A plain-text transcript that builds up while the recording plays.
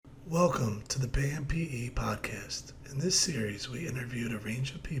Welcome to the PMPE podcast. In this series, we interviewed a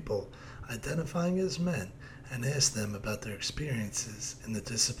range of people identifying as men and asked them about their experiences in the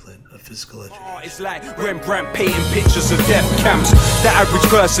discipline of physical education. It's like Rembrandt painting pictures of death camps. The average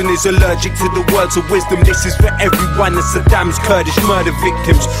person is allergic to the words of wisdom. This is for everyone, the Saddam's Kurdish murder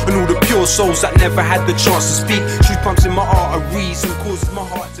victims and all the pure souls that never had the chance to speak. Truth pumps in my arteries and causes my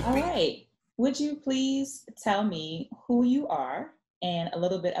heart to beat. All right. Would you please tell me who you are and a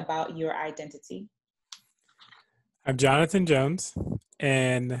little bit about your identity? I'm Jonathon Jones,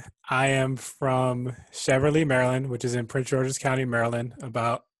 and I am from Cheverly, Maryland, which is in Prince George's County, Maryland,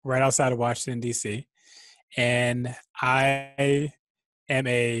 about right outside of Washington, D.C. And I am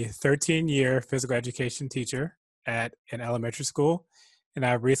a 13-year physical education teacher at an elementary school, and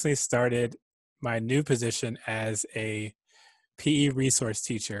I recently started my new position as a PE resource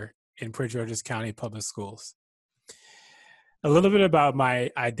teacher in Prince George's County Public Schools. A little bit about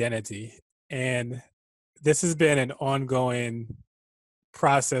my identity, and this has been an ongoing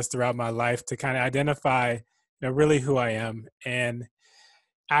process throughout my life to kind of identify, really who I am. And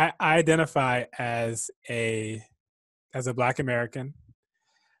I identify as a Black American.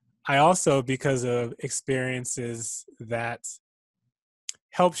 I also, because of experiences that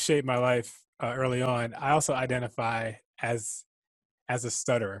helped shape my life early on, I also identify as a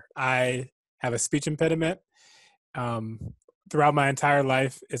stutterer. I have a speech impediment. Throughout my entire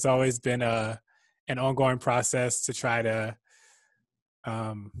life, it's always been an ongoing process to try to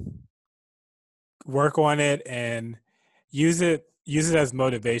work on it and use it as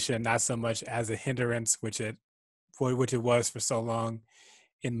motivation, not so much as a hindrance, which it was for so long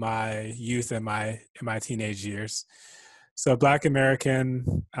in my youth and my teenage years. So, Black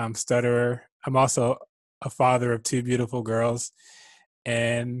American, stutterer. I'm also a father of two beautiful girls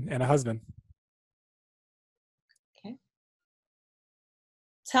and a husband.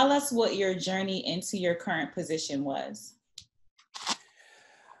 Tell us what your journey into your current position was.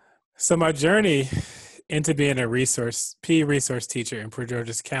 So my journey into being a PE resource teacher in Prince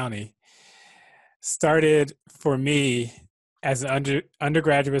George's County started for me as an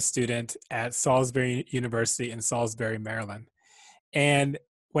undergraduate student at Salisbury University in Salisbury, Maryland. And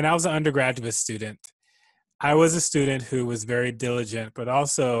when I was an undergraduate student, I was a student who was very diligent, but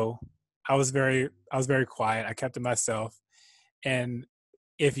also I was very quiet. I kept to myself. And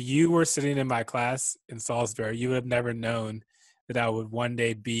if you were sitting in my class in Salisbury, you would have never known that I would one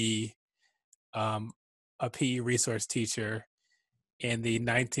day be a PE resource teacher in the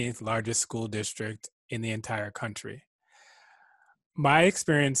 19th largest school district in the entire country. My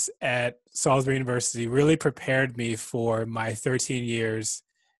experience at Salisbury University really prepared me for my 13 years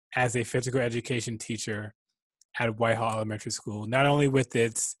as a physical education teacher at Whitehall Elementary School, not only with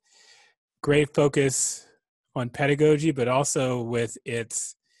its great focus on pedagogy, but also with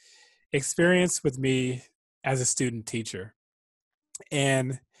its experience with me as a student teacher.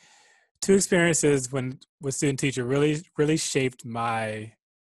 And two experiences with student teacher really shaped my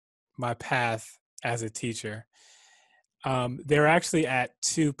path as a teacher. They were actually at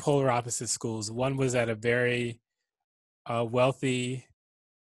two polar opposite schools. One was at a very wealthy,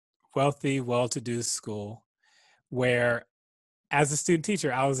 well-to-do school where, as a student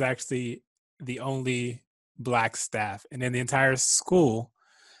teacher, I was actually the only Black staff. And in the entire school,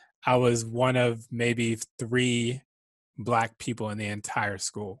 I was one of maybe 3 Black people in the entire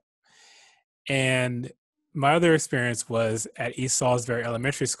school. And my other experience was at East Salisbury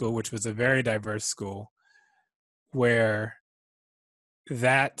Elementary School, which was a very diverse school, where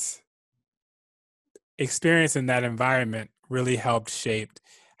that experience in that environment really helped shape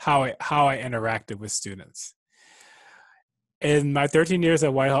how I interacted with students. In my 13 years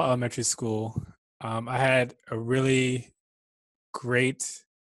at Whitehall Elementary School, I had a really great,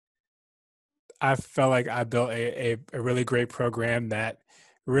 I felt like I built a really great program that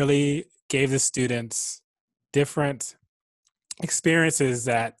really gave the students different experiences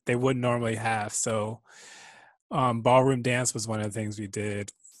that they wouldn't normally have. So ballroom dance was one of the things we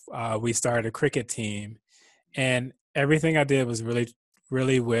did. We started a cricket team, and everything I did was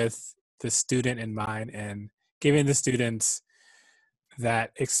really with the student in mind and giving the students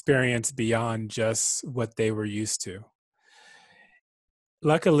that experience beyond just what they were used to.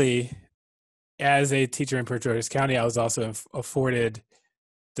 Luckily, as a teacher in Prince George's County, I was also afforded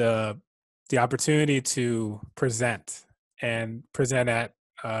the opportunity to present at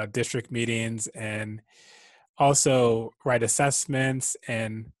district meetings, and also write assessments,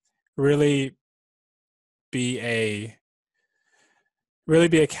 and really be a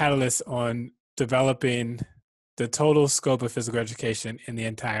catalyst on developing the total scope of physical education in the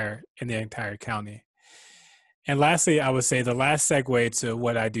entire county. And lastly, I would say the last segue to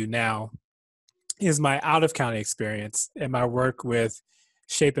what I do now is my out of county experience and my work with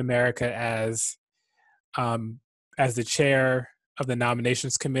Shape America um, as the chair of the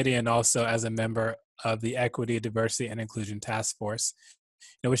nominations committee and also as a member of the Equity, Diversity, and Inclusion Task Force.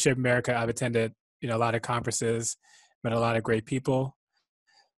 With Shape America, I've attended a lot of conferences, met a lot of great people,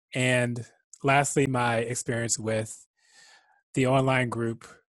 and lastly, my experience with the online group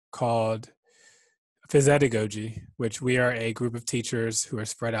called Physedagogy, which we are a group of teachers who are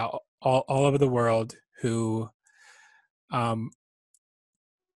spread out all over the world who um,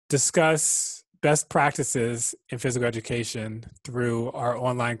 discuss best practices in physical education through our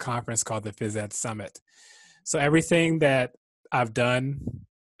online conference called the Phys Ed Summit. So everything that I've done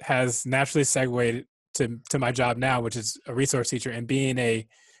has naturally segued to my job now, which is a resource teacher and being a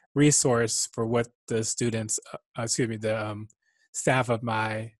resource for what the students, the staff of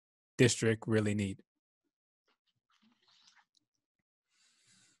my district really need.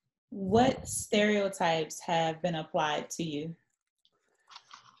 What stereotypes have been applied to you?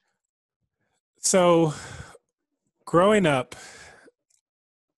 So growing up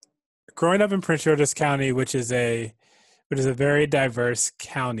in Prince George's County, which is a very diverse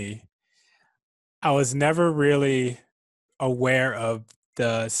county, I was never really aware of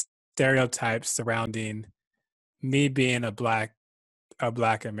the stereotypes surrounding me being a black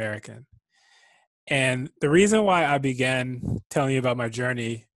American. And the reason why I began telling you about my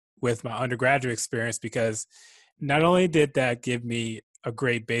journey with my undergraduate experience, because not only did that give me a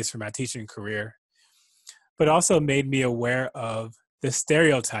great base for my teaching career, but also made me aware of the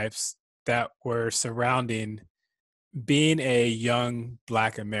stereotypes that were surrounding being a young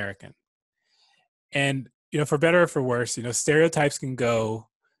Black American. And, for better or for worse, stereotypes can go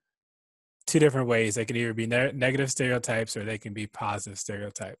two different ways. They can either be negative stereotypes or they can be positive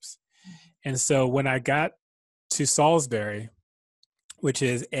stereotypes. And so when I got to Salisbury, which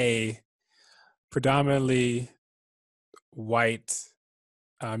is a predominantly white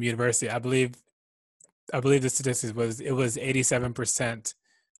university, I believe the statistics was 87%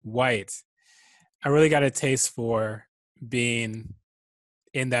 white. I really got a taste for being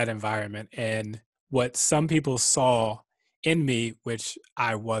in that environment and what some people saw in me, which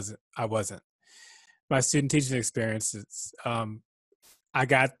I wasn't. My student teaching experiences, I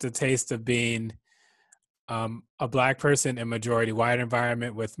got the taste of being a Black person in majority white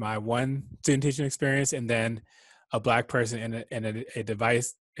environment with my one student teaching experience, and then a Black person in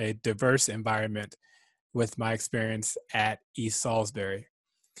a diverse environment with my experience at East Salisbury.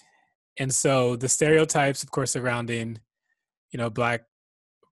 And so the stereotypes, of course, surrounding,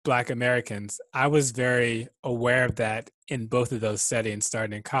 Black Americans, I was very aware of that in both of those settings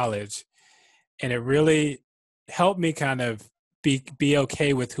starting in college. And it really helped me kind of be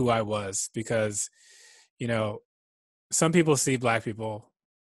okay with who I was, because, some people see Black people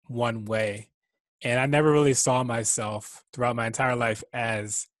one way, and I never really saw myself throughout my entire life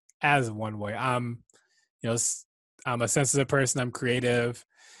as one way. I'm a sensitive person. I'm creative.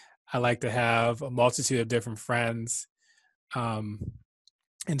 I like to have a multitude of different friends.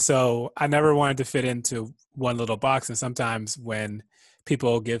 And so I never wanted to fit into one little box. And sometimes when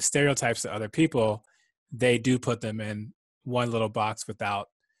people give stereotypes to other people, they do put them in one little box without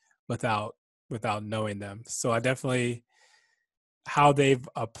knowing them. So I definitely, how they've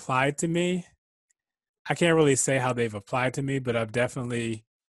applied to me, I can't really say how they've applied to me, but I've definitely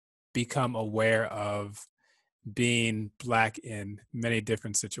become aware of being Black in many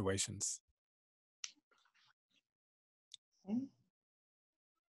different situations. Okay.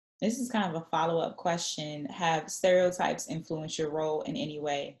 This is kind of a follow-up question. Have stereotypes influenced your role in any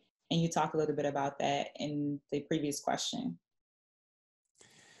way? And you talked a little bit about that in the previous question.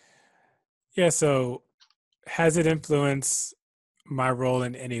 Yeah, so has it influenced my role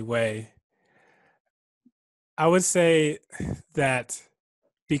in any way? I would say that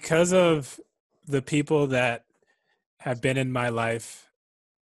because of the people that have been in my life,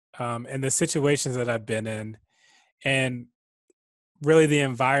 and the situations that I've been in, and really the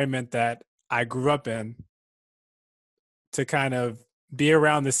environment that I grew up in, to kind of be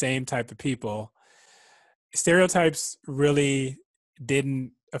around the same type of people, stereotypes really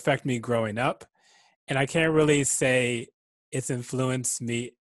didn't affect me growing up. And I can't really say it's influenced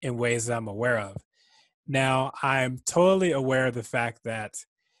me in ways that I'm aware of. Now, I'm totally aware of the fact that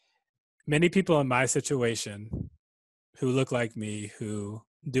many people in my situation who look like me, who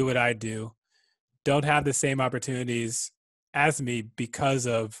do what I do, don't have the same opportunities as me because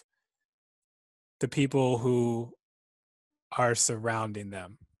of the people who are surrounding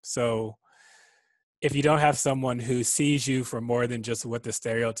them. So if you don't have someone who sees you for more than just what the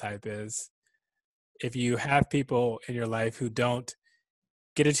stereotype is, if you have people in your life who don't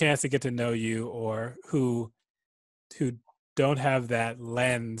get a chance to get to know you, or who don't have that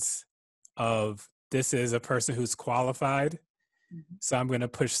lens of this is a person who's qualified, so I'm going to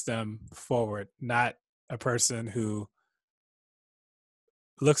push them forward, not a person who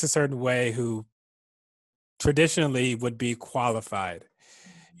looks a certain way who traditionally would be qualified.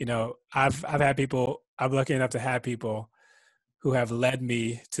 You know, I've had people, I'm lucky enough to have people who have led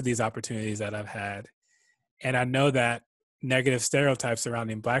me to these opportunities that I've had. And I know that negative stereotypes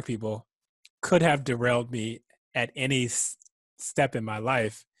surrounding Black people could have derailed me at any step in my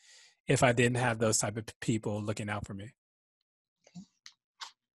life if I didn't have those type of people looking out for me.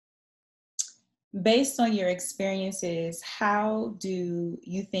 Based on your experiences, how do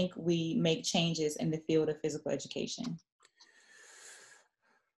you think we make changes in the field of physical education?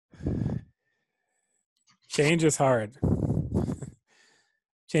 Change is hard.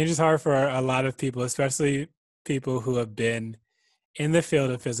 Change is hard for a lot of people, especially people who have been in the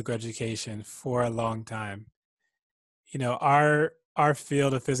field of physical education for a long time. You know, our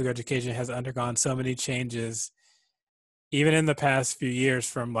field of physical education has undergone so many changes, even in the past few years,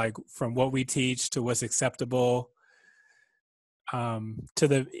 from what we teach to what's acceptable,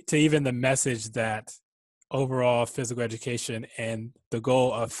 to even the message that overall physical education and the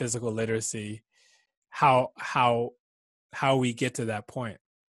goal of physical literacy, how we get to that point.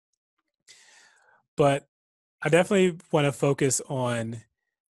 But I definitely want to focus on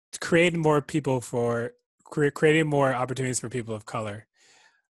creating more creating more opportunities for people of color,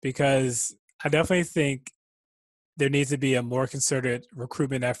 because I definitely think there needs to be a more concerted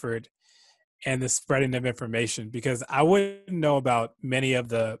recruitment effort and the spreading of information, because I wouldn't know about many of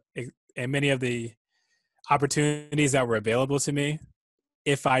the opportunities that were available to me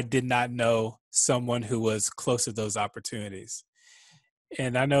if I did not know someone who was close to those opportunities.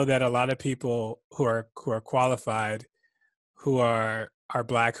 And I know that a lot of people who are qualified, who are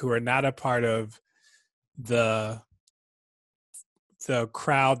Black, who are not a part of the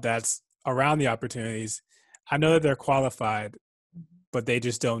crowd that's around the opportunities, I know that they're qualified, but they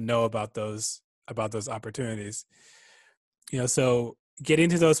just don't know about those opportunities. You know, so getting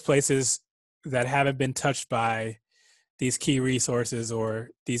to those places that haven't been touched by these key resources or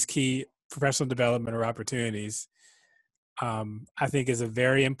these key professional development or opportunities, I think is a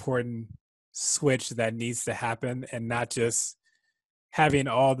very important switch that needs to happen, and not just having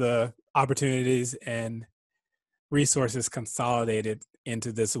all the opportunities and resources consolidated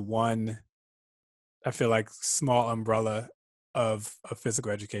into this one, I feel like, small umbrella of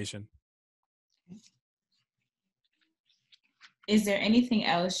physical education. Is there anything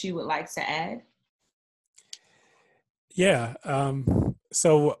else you would like to add? Yeah.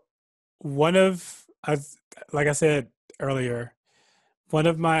 So one of, like I said earlier, one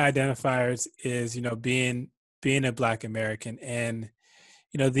of my identifiers is, you know, being a Black American. And,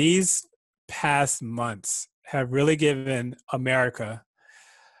 you know, these past months have really given America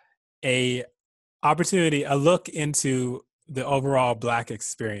a opportunity, a look into the overall Black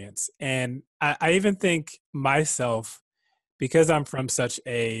experience. And I even think myself, because I'm from such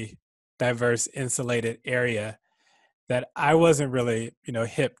a diverse, insulated area, that I wasn't really, you know,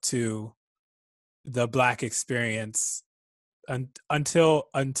 hip to the Black experience until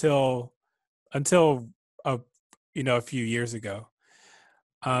a you know, a few years ago.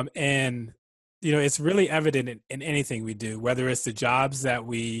 And you know, it's really evident in anything we do, whether it's the jobs that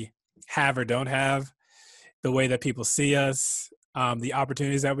we have or don't have, the way that people see us, the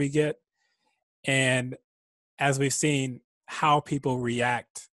opportunities that we get, and as we've seen, how people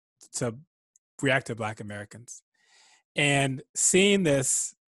react to Black Americans. And seeing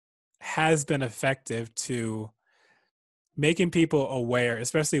this has been effective to making people aware,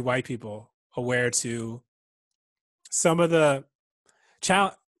 especially white people, aware to some of the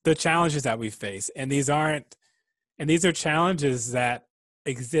challenges that we face. And these are challenges that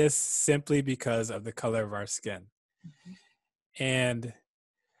exist simply because of the color of our skin. And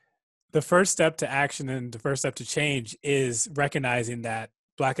the first step to action and the first step to change is recognizing that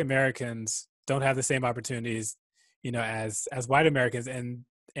Black Americans don't have the same opportunities, you know, as white Americans,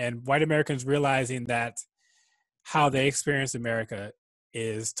 and white Americans realizing that how they experience America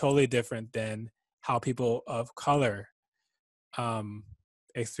is totally different than how people of color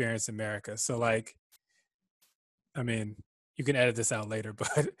experience America. So, like, I mean, you can edit this out later,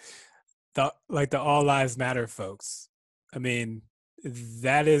 but the All Lives Matter folks, I mean,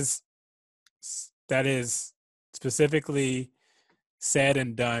 that is specifically said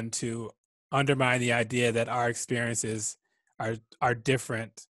and done to undermine the idea that our experiences are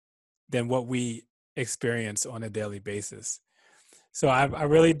different than what we experience on a daily basis. So I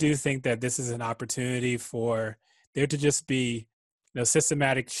really do think that this is an opportunity for there to just be,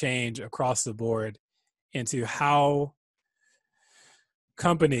 systematic change across the board into how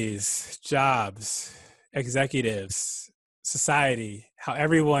companies, jobs, executives, society, how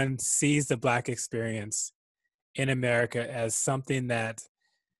everyone sees the Black experience in America as something that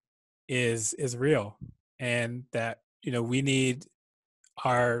is real, and that we need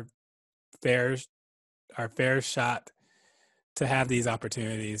our fair shot to have these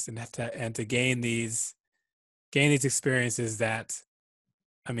opportunities and to gain these experiences that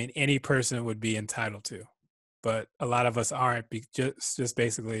any person would be entitled to, but a lot of us aren't, just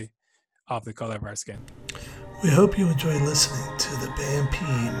basically off the color of our skin. We hope you enjoyed listening to the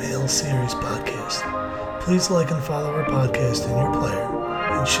BAMPE Mail Series podcast. Please like and follow our podcast in your player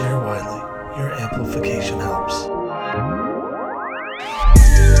and share widely. Your amplification helps.